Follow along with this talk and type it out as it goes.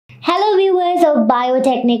Hello viewers of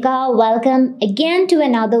Biotechnica, welcome again to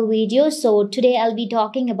another video. So today I'll be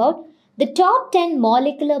talking about the top 10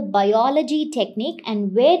 molecular biology technique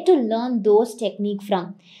and where to learn those technique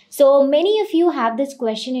from. So many of you have this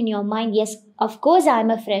question in your mind. Yes, of course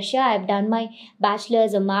I'm a fresher. I've done my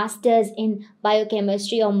bachelor's or master's in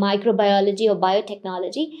biochemistry or microbiology or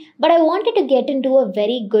biotechnology, but I wanted to get into a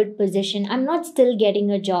very good position. I'm not still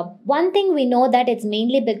getting a job. One thing we know that it's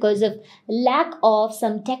mainly because of lack of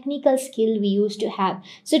some technical skill we used to have.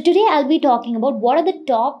 So today I'll be talking about what are the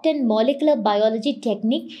top 10 molecular biology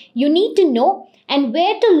technique you need to know and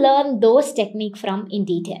where to learn those technique from in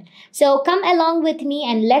detail. So come along with me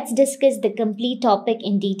and let's discuss the complete topic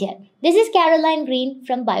in detail. This is Caroline Green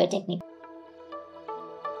from Biotechnica.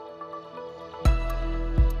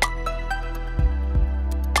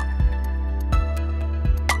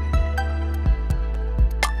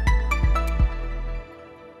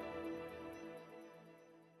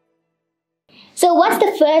 So what's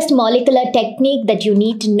the first molecular technique that you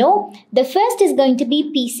need to know? The first is going to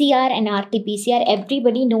be PCR and RT-PCR.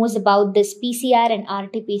 Everybody knows about this PCR and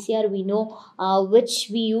RT-PCR. We know which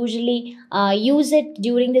we usually use it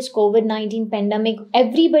during this COVID-19 pandemic.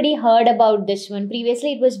 Everybody heard about this one.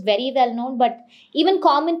 Previously, it was very well known, but even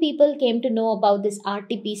common people came to know about this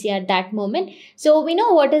RT-PCR at that moment. So we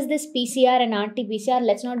know what is this PCR and RT-PCR.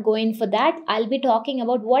 Let's not go in for that. I'll be talking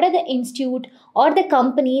about what are the institute or the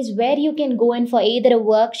companies where you can go in for either a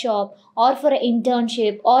workshop or for an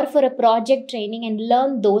internship or for a project training and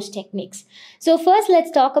learn those techniques. So first,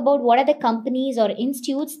 let's talk about what are the companies or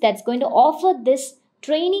institutes that's going to offer this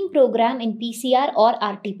training program in PCR or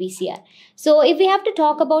RT-PCR. So if we have to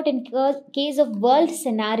talk about in case of world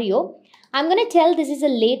scenario, I'm going to tell this is the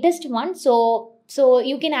latest one. So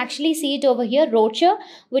you can actually see it over here, Roche,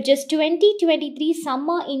 which is 2023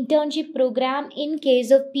 summer internship program in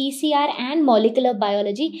case of PCR and molecular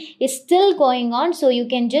biology is still going on. So you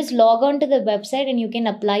can just log on to the website and you can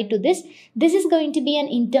apply to this. This is going to be an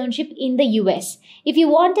internship in the US. If you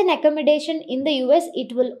want an accommodation in the US,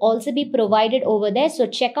 it will also be provided over there. So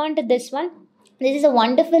check on to this one. This is a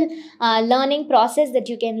wonderful learning process that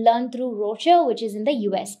you can learn through Roche, which is in the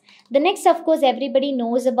US. The next, of course, everybody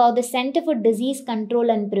knows about the Center for Disease Control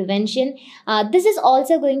and Prevention. This is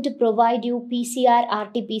also going to provide you PCR,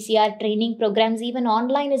 RT-PCR training programs. Even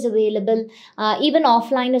online is available. Even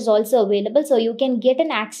offline is also available. So you can get an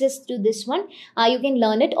access to this one. You can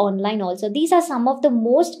learn it online also. These are some of the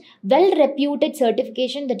most well-reputed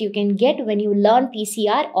certification that you can get when you learn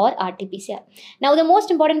PCR or RT-PCR. Now, the most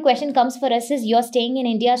important question comes for us is you're staying in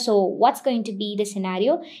India, so what's going to be the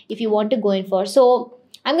scenario if you want to go in for? So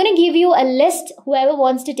I'm going to give you a list. Whoever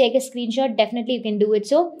wants to take a screenshot, definitely you can do it.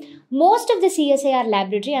 So most of the CSIR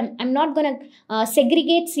laboratory, I'm not going to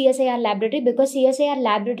segregate CSIR laboratory because CSIR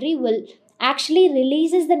laboratory will actually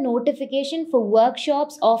releases the notification for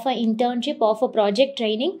workshops or for internship or for project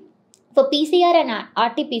training. For PCR and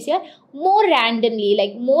RT-PCR, more randomly,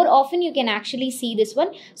 like more often you can actually see this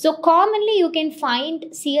one. So commonly you can find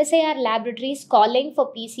CSIR laboratories calling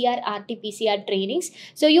for PCR, RT-PCR trainings.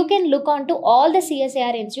 So you can look on to all the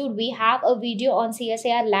CSIR institute. We have a video on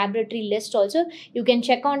CSIR laboratory list also. You can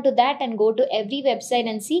check on to that and go to every website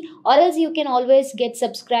and see, or else you can always get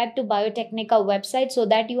subscribed to Biotechnica website so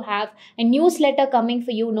that you have a newsletter coming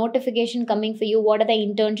for you, notification coming for you, what are the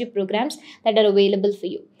internship programs that are available for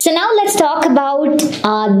you. So now let's talk about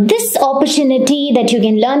this opportunity that you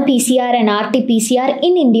can learn PCR and RT-PCR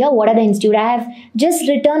in India. What are the institute? I have just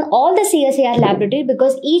written all the CSIR laboratory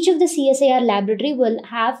because each of the CSIR laboratory will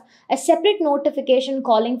have a separate notification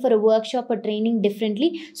calling for a workshop or training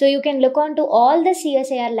differently. So you can look on to all the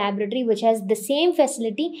CSIR laboratory which has the same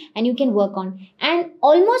facility and you can work on. And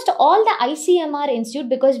almost all the ICMR institute,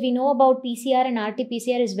 because we know about PCR and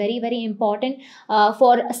RT-PCR is very, very important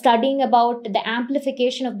for studying about the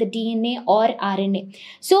amplification of the DNA or RNA.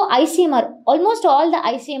 So ICMR, almost all the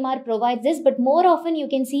ICMR provides this, but more often you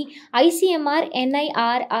can see ICMR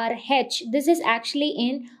NIRRH. This is actually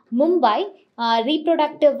in Mumbai.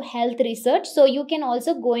 Reproductive health research. So you can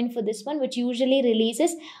also go in for this one, which usually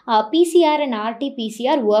releases PCR and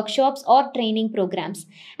RT-PCR workshops or training programs.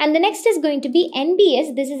 And the next is going to be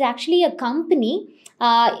NBS. This is actually a company.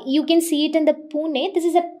 You can see it in the Pune. This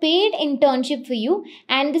is a paid internship for you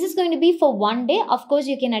and this is going to be for 1 day. Of course,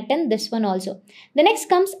 you can attend this one also. The next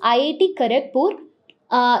comes IIT Kharagpur.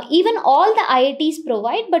 Even all the IITs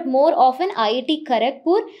provide, but more often IIT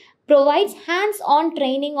Kharagpur provides hands-on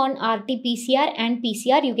training on RT-PCR and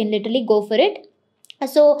PCR. You can literally go for it.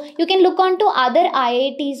 So you can look on to other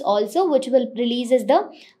IITs also, which will releases the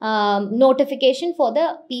notification for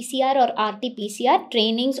the PCR or RT-PCR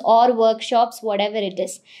trainings or workshops, whatever it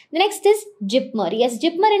is. The next is JIPMER. Yes,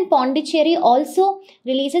 JIPMER in Pondicherry also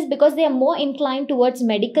releases, because they are more inclined towards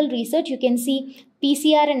medical research. You can see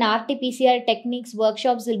PCR and RT-PCR techniques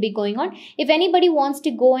workshops will be going on. If anybody wants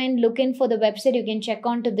to go and look in for the website, you can check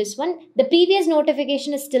on to this one. The previous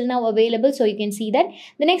notification is still now available, so you can see that.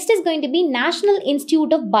 The next is going to be National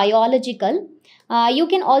Institute of Biological. You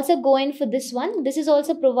can also go in for this one. This is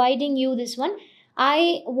also providing you this one.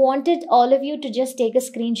 I wanted all of you to just take a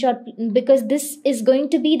screenshot, because this is going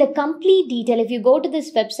to be the complete detail. If you go to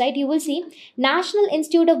this website, you will see National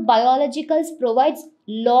Institute of Biologicals provides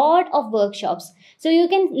lot of workshops. So you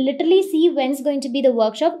can literally see when's going to be the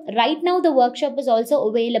workshop. Right now the workshop is also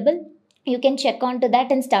available. You can check on to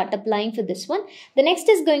that and start applying for this one. The next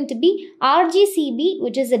is going to be RGCB,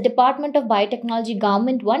 which is the Department of Biotechnology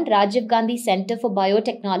Government one, Rajiv Gandhi Center for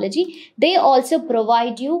Biotechnology. They also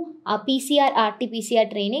provide you a PCR,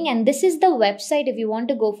 RT-PCR training, and this is the website. If you want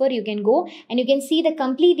to go for, you can go and you can see the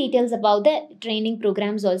complete details about the training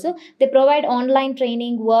programs also. They provide online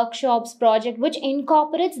training, workshops, project which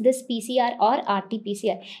incorporates this PCR or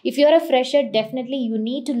RT-PCR. If you're a fresher, definitely you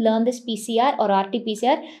need to learn this PCR or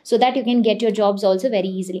RT-PCR so that you can get your jobs also very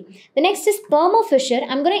easily. The next is Thermo Fisher.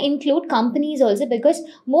 I'm going to include companies also, because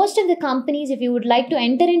most of the companies, if you would like to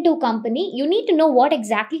enter into a company, you need to know what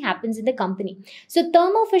exactly happens in the company. So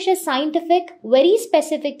Thermo Fisher Scientific, very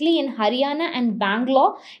specifically in Haryana and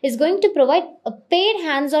Bangalore, is going to provide a paid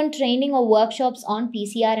hands-on training or workshops on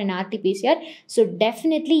PCR and RT-PCR. So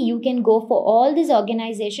definitely you can go for all these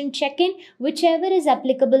organizations, check in whichever is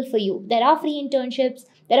applicable for you. There are free internships,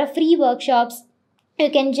 there are free workshops. You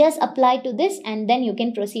can just apply to this and then you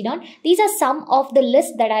can proceed on. These are some of the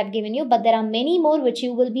lists that I've given you, but there are many more which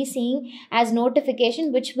you will be seeing as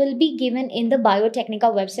notification, which will be given in the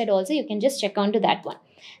Biotecnika website also. You can just check on to that one.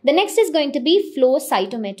 The next is going to be flow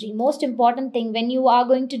cytometry. Most important thing when you are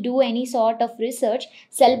going to do any sort of research,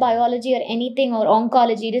 cell biology or anything, or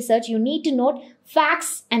oncology research, you need to note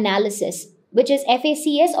FACS analysis, which is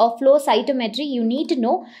FACS or flow cytometry. You need to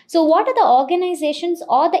know. So what are the organizations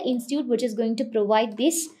or the institute which is going to provide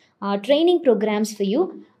these training programs for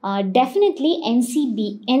you? Definitely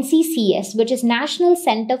NCCS, which is National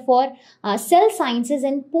Center for Cell Sciences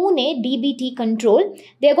in Pune, DBT control.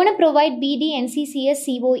 They are going to provide BD, NCCS,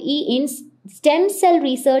 COE in stem cell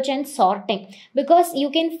research and sorting, because you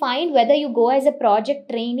can find whether you go as a project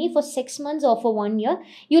trainee for 6 months or for 1 year,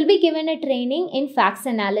 you'll be given a training in FACS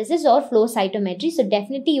analysis or flow cytometry. So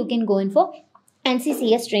definitely you can go in for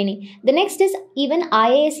NCCS training. The next is even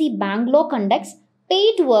IISc Bangalore conducts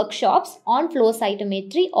paid workshops on flow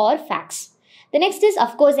cytometry or FACS. The next is,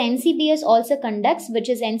 of course, NCBS also conducts, which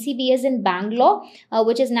is NCBS in Bangalore,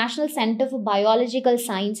 which is National Center for Biological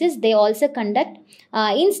Sciences. They also conduct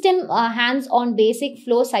in STEM hands-on basic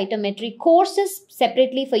flow cytometry courses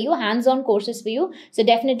separately for you, hands-on courses for you. So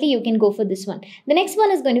definitely you can go for this one. The next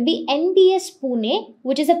one is going to be NBS Pune,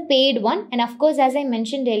 which is a paid one. And of course, as I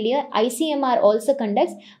mentioned earlier, ICMR also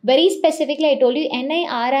conducts. Very specifically, I told you,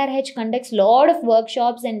 NIRRH conducts a lot of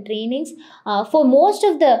workshops and trainings for most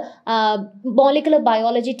of the molecular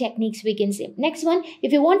biology techniques, we can say. Next one,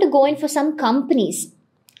 if you want to go in for some companies,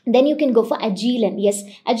 then you can go for Agilent. Yes,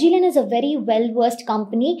 Agilent is a very well-versed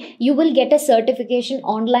company. You will get a certification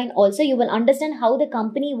online also. You will understand how the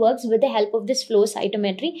company works with the help of this flow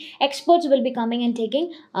cytometry. Experts will be coming and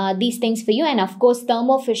taking these things for you. And of course,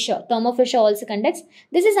 Thermo Fisher also conducts.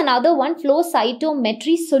 This is another one, flow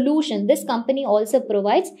cytometry solution. This company also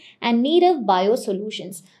provides, and Nirav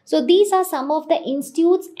Biosolutions. So these are some of the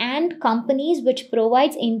institutes and companies which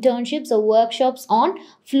provides internships or workshops on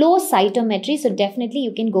flow cytometry. So definitely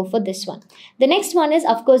you can go for this one. The next one is,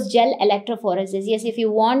 of course, gel electrophoresis. Yes, if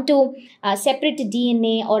you want to separate a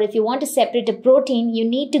DNA or if you want to separate a protein, you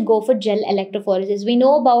need to go for gel electrophoresis. We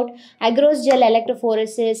know about Agarose gel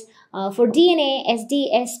electrophoresis for DNA,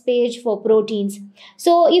 SDS page for proteins.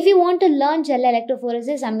 So if you want to learn gel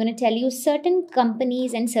electrophoresis, I'm going to tell you certain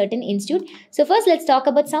companies and certain institute. So first, let's talk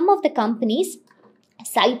about some of the companies.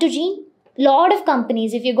 Cytogene. Lot of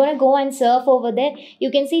companies, if you're going to go and surf over there, you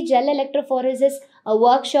can see gel electrophoresis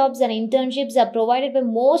workshops and internships are provided by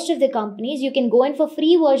most of the companies. You can go in for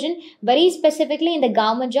free version, very specifically in the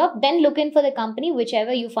government job, then look in for the company,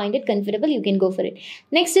 whichever you find it comfortable, you can go for it.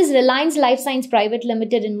 Next is Reliance Life Science Private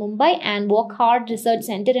Limited in Mumbai and Wockhardt Research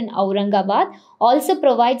Center in Aurangabad. Also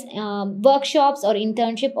provides workshops or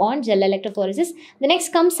internship on gel electrophoresis. The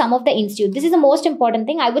next comes some of the institute. This is the most important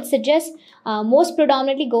thing. I would suggest most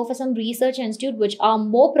predominantly go for some research institute which are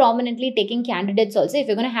more prominently taking candidates also. If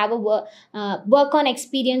you're going to have a workshop work on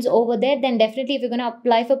experience over there, then definitely if you're going to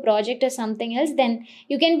apply for project or something else, then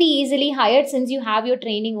you can be easily hired since you have your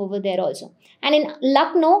training over there also. And in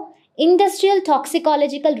Lucknow, Industrial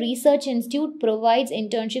Toxicological Research Institute provides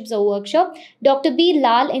internships or workshop. Dr. B.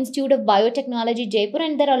 Lal Institute of Biotechnology, Jaipur,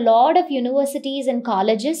 and there are a lot of universities and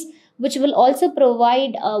colleges which will also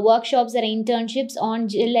provide workshops or internships on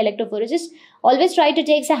gel electrophoresis. Always try to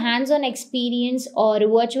take a hands-on experience or a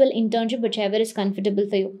virtual internship, whichever is comfortable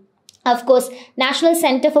for you. Of course, National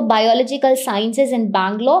Center for Biological Sciences in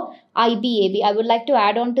Bangalore, IBAB. I would like to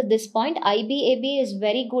add on to this point. IBAB is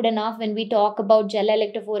very good enough when we talk about gel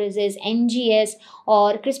electrophoresis, NGS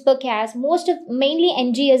or CRISPR-Cas. Mainly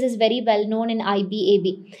NGS is very well known in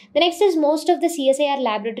IBAB. The next is most of the CSIR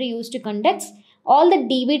laboratory used to conduct all the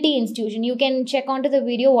DBT institution. You can check onto the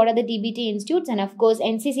video what are the DBT institutes, and of course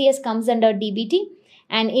NCCS comes under DBT,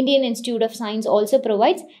 and Indian Institute of Science also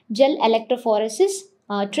provides gel electrophoresis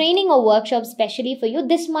training or workshops specially for you.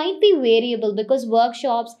 This might be variable because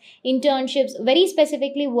workshops, internships, very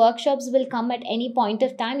specifically workshops will come at any point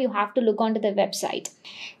of time. You have to look onto the website.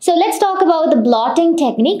 So let's talk about the blotting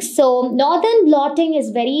techniques. So northern blotting is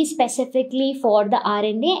very specifically for the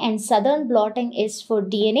RNA, and southern blotting is for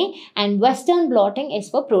DNA, and western blotting is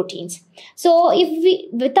for proteins. So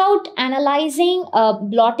without analyzing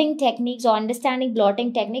blotting techniques or understanding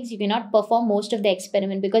blotting techniques, you cannot perform most of the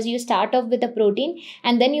experiment, because you start off with a protein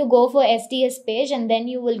and then you go for STS page, and then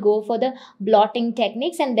you will go for the blotting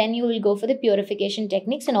techniques, and then you will go for the purification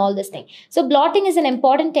techniques and all this thing. So blotting is an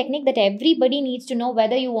important technique that everybody needs to know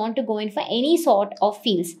whether you want to go in for any sort of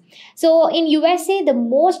fields. So in USA, the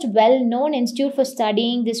most well-known institute for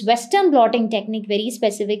studying this western blotting technique very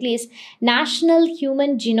specifically is National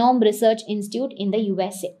Human Genome Research Institute in the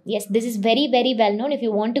USA. Yes, this is very, very well known. If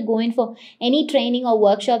you want to go in for any training or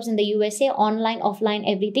workshops in the USA, online,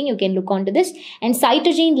 offline, everything, you can look onto this. And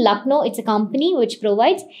Cytogene Lucknow, it's a company which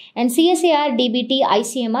provides, and CSIR, DBT,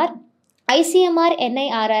 ICMR,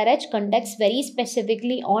 NIRRH conducts very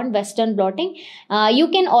specifically on western blotting. You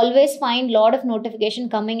can always find lot of notification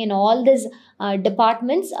coming in all these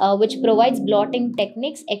departments which provides blotting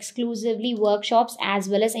techniques, exclusively workshops as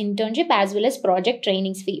well as internship as well as project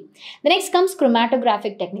trainings for you. The next comes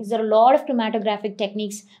chromatographic techniques. There are a lot of chromatographic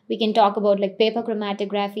techniques we can talk about, like paper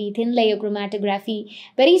chromatography, thin layer chromatography.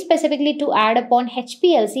 Very specifically to add upon,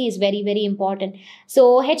 HPLC is very, very important.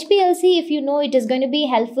 So HPLC, if you know, it is going to be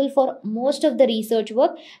helpful for most of the research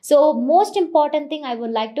work. So most important thing I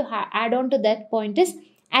would like to add on to that point is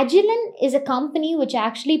Agilent is a company which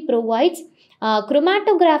actually provides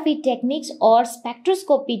chromatography techniques or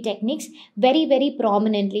spectroscopy techniques very, very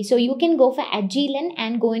prominently. So you can go for Agilent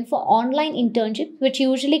and go in for online internships, which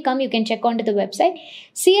usually come, you can check onto the website,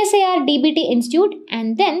 CSIR DBT Institute,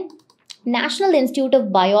 and then National Institute of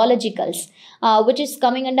Biologicals, which is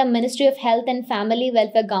coming under Ministry of Health and Family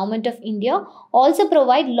Welfare, Government of India, also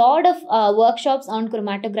provide lot of workshops on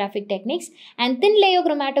chromatographic techniques, and thin layer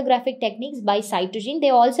chromatographic techniques by Cytogene.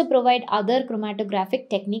 They also provide other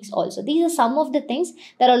chromatographic techniques also. These are some of the things.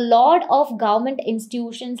 There are a lot of government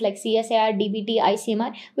institutions like CSIR, DBT,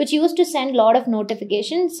 ICMR, which used to send lot of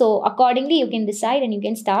notifications. So accordingly, you can decide and you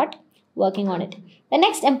can start working on it. The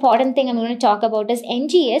next important thing I'm going to talk about is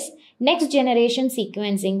NGS, next generation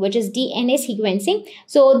sequencing, which is DNA sequencing.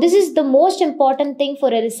 So this is the most important thing for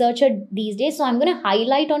a researcher these days. So I'm going to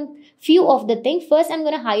highlight on few of the things. First, I'm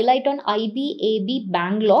going to highlight on IBAB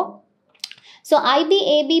Bangalore. So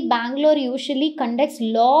IBAB Bangalore usually conducts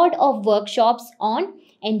lot of workshops on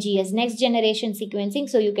NGS, next generation sequencing.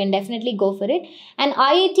 So you can definitely go for it. And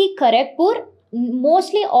IIT Kharagpur,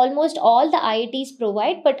 mostly almost all the IITs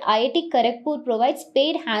provide, but IIT Kharagpur provides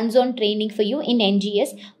paid hands-on training for you in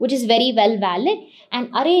NGS, which is very well valid. And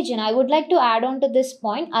Arragen, I would like to add on to this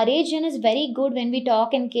point, Arragen is very good when we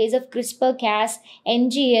talk in case of CRISPR-Cas,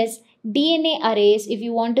 NGS, DNA arrays. If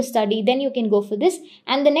you want to study, then you can go for this.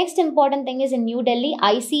 And the next important thing is in New Delhi,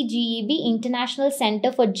 ICGEB, International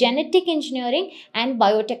Center for Genetic Engineering and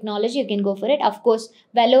Biotechnology. You can go for it. Of course,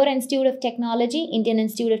 Vellore Institute of Technology, Indian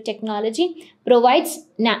Institute of Technology provides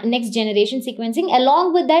next generation sequencing.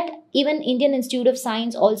 Along with that, even Indian Institute of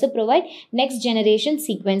Science also provide next generation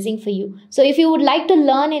sequencing for you. So if you would like to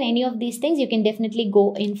learn in any of these things, you can definitely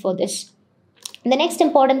go in for this. The next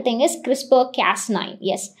important thing is CRISPR-Cas9.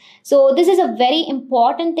 Yes. So this is a very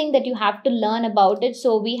important thing that you have to learn about it.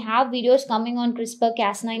 So we have videos coming on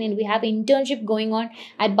CRISPR-Cas9 and we have internship going on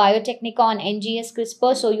at Biotechnica on NGS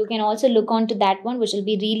CRISPR. So you can also look on to that one, which will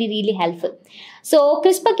be really, really helpful. So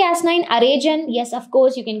CRISPR-Cas9, Arragen, yes, of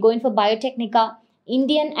course, you can go in for Biotechnica,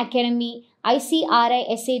 Indian Academy,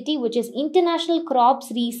 ICRI SAT, which is International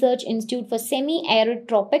Crops Research Institute for Semi-Arid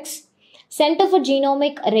Tropics. Center for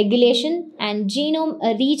Genomic Regulation, and Genome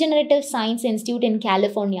Regenerative Science Institute in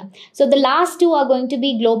California. So the last two are going to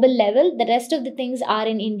be global level. The rest of the things are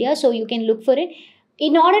in India, so you can look for it.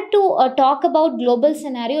 In order to talk about global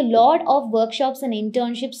scenario, lot of workshops and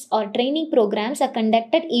internships or training programs are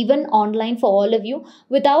conducted even online for all of you.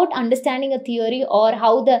 Without understanding a theory or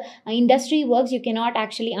how the industry works, you cannot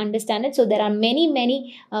actually understand it. So there are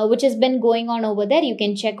many which has been going on over there. You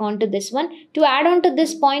can check on to this one. To add on to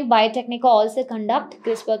this point, Biotecnika also conduct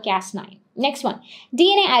CRISPR-Cas9. Next one,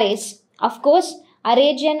 DNA arrays. Of course,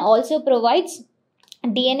 ArrayGen also provides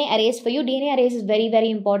DNA arrays for you. DNA arrays is very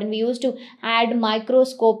important. We used to add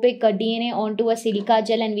microscopic DNA onto a silica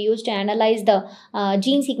gel, and we used to analyze the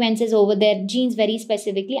gene sequences over there, genes very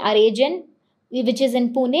specifically. ArrayGen, which is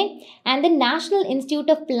in Pune, and the National Institute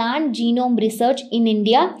of Plant Genome Research in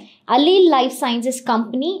India, Allele Life Sciences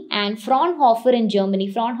Company, and Fraunhofer in Germany.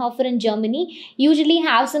 Fraunhofer in Germany usually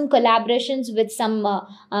have some collaborations with some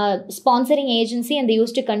sponsoring agency, and they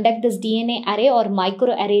used to conduct this DNA array or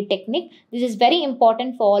microarray technique. This is very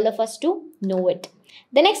important for all of us to know it.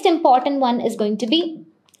 The next important one is going to be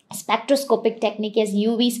spectroscopic technique, as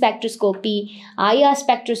UV spectroscopy, IR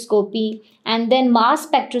spectroscopy, and then mass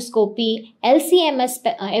spectroscopy, LCMS,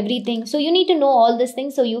 everything. So you need to know all these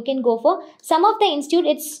things so you can go for some of the institute.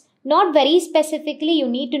 It's not very specifically you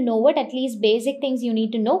need to know it, at least basic things you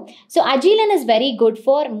need to know. So Agilent is very good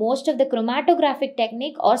for most of the chromatographic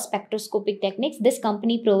technique or spectroscopic techniques. This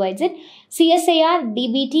company provides it. CSIR,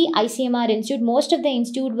 DBT, ICMR Institute, most of the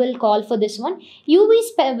institute will call for this one.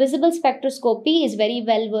 UV visible spectroscopy is very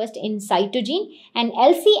well versed in cytogene, and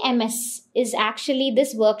LCMS is actually,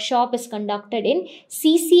 this workshop is conducted in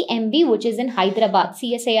CCMB, which is in Hyderabad.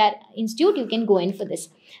 CSIR Institute, you can go in for this.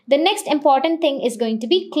 The next important thing is going to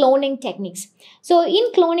be cloning techniques. So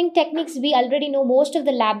in cloning techniques, we already know most of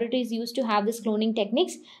the laboratories used to have this cloning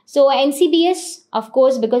techniques. So NCBS, of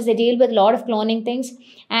course, because they deal with a lot of cloning things,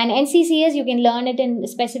 and NCCS, you can learn it in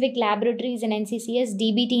specific laboratories in NCCS,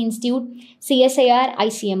 DBT Institute, CSIR,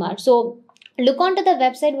 ICMR. So look onto the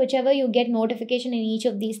website, whichever you get notification in each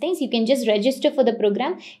of these things. You can just register for the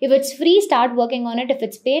program. If it's free, start working on it. If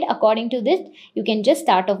it's paid, according to this, you can just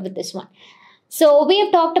start off with this one. So we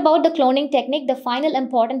have talked about the cloning technique. The final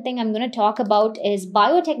important thing I'm going to talk about is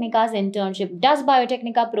Biotecnika's internship. Does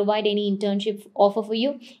Biotecnika provide any internship offer for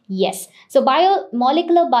you? Yes. So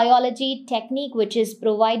molecular biology technique, which is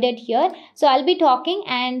provided here. So I'll be talking,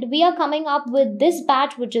 and we are coming up with this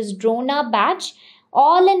batch, which is DRONA batch.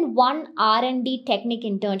 All-in-one R&D technique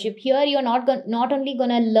internship. Here you're not only going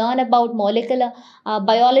to learn about molecular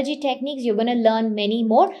biology techniques, you're going to learn many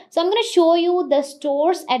more. So I'm going to show you the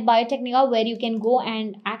stores at Biotecnika where you can go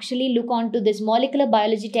and actually look onto this molecular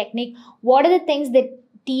biology technique. What are the things that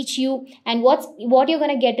teach you, and what you're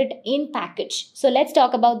going to get it in package. So let's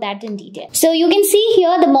talk about that in detail. So you can see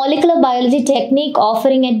here the molecular biology technique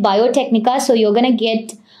offering at Biotecnika. So you're going to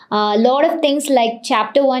get a lot of things like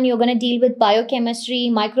chapter 1, you're going to deal with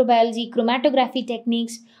biochemistry, microbiology, chromatography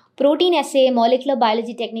techniques, protein assay, molecular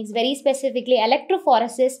biology techniques, very specifically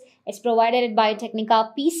electrophoresis is provided at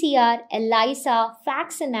Biotecnika, PCR, ELISA,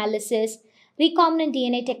 FACS analysis, recombinant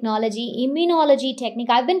DNA technology, immunology technique.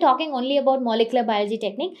 I've been talking only about molecular biology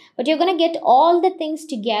technique, but you're going to get all the things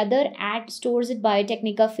together at stores at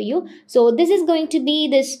Biotecnika for you. So this is going to be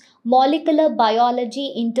this molecular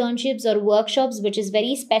biology internships or workshops, which is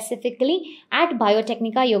very specifically at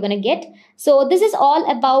Biotecnika you're going to get. So this is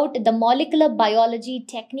all about the molecular biology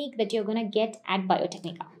technique that you're going to get at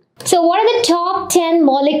Biotecnika. So what are the top 10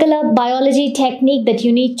 molecular biology technique that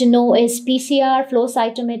you need to know is PCR, flow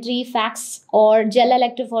cytometry, FACS or gel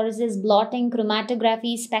electrophoresis, blotting,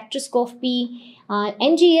 chromatography, spectroscopy,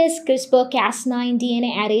 NGS, CRISPR, Cas9,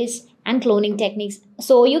 DNA arrays, and cloning techniques.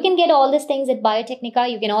 So you can get all these things at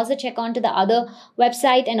Biotecnika. You can also check on to the other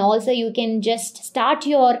website, and also you can just start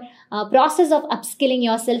your process of upskilling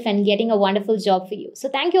yourself and getting a wonderful job for you. So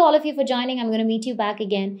thank you all of you for joining. I'm going to meet you back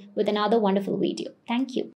again with another wonderful video.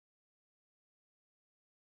 Thank you.